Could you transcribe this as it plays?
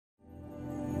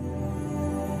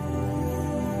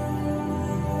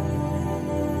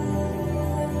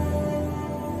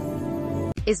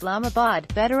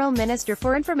Islamabad. Federal Minister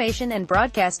for Information and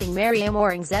Broadcasting Marriyum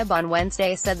Aurangzeb on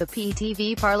Wednesday said the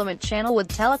PTV Parliament channel would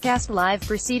telecast live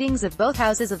proceedings of both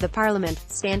houses of the Parliament,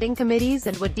 standing committees,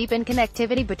 and would deepen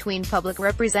connectivity between public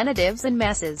representatives and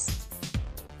masses.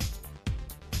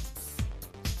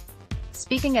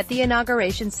 Speaking at the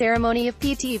inauguration ceremony of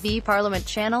PTV Parliament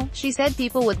channel, she said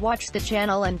people would watch the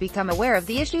channel and become aware of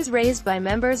the issues raised by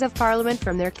members of Parliament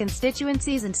from their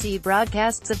constituencies and see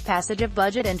broadcasts of passage of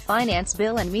budget and finance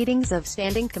bill and meetings of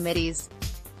standing committees.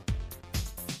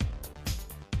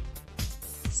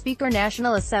 Speaker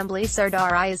National Assembly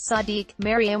Sardar Is Sadiq,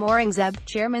 Marriyum Aurangzeb,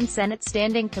 Chairman Senate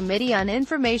Standing Committee on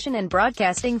Information and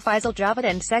Broadcasting Faisal Javed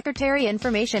and Secretary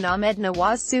Information Ahmed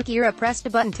Nawaz Sukira pressed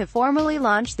a button to formally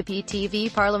launch the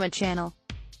PTV Parliament channel.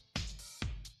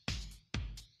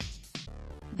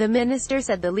 The minister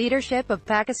said the leadership of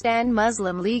Pakistan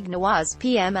Muslim League Nawaz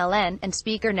PMLN, and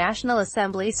Speaker National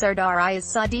Assembly Sardar Is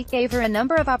Sadiq gave her a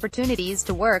number of opportunities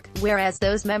to work, whereas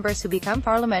those members who become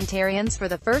parliamentarians for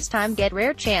the first time get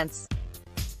rare chance.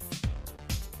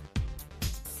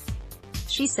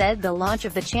 She said the launch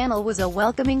of the channel was a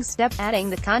welcoming step, adding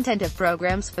the content of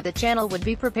programs for the channel would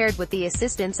be prepared with the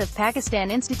assistance of Pakistan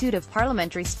Institute of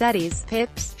Parliamentary Studies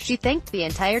 (PIPS). She thanked the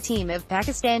entire team of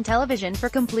Pakistan Television for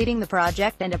completing the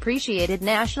project and appreciated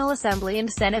National Assembly and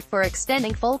Senate for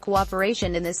extending full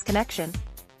cooperation in this connection.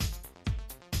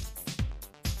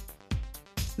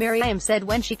 Marriyum said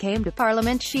when she came to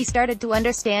Parliament she started to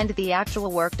understand the actual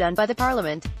work done by the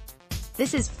Parliament.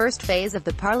 This is first phase of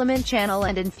the Parliament channel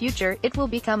and in future, it will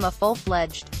become a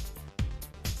full-fledged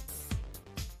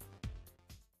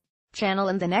channel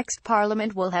and the next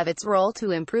Parliament will have its role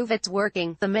to improve its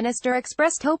working. The minister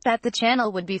expressed hope that the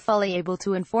channel would be fully able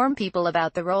to inform people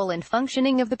about the role and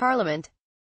functioning of the Parliament.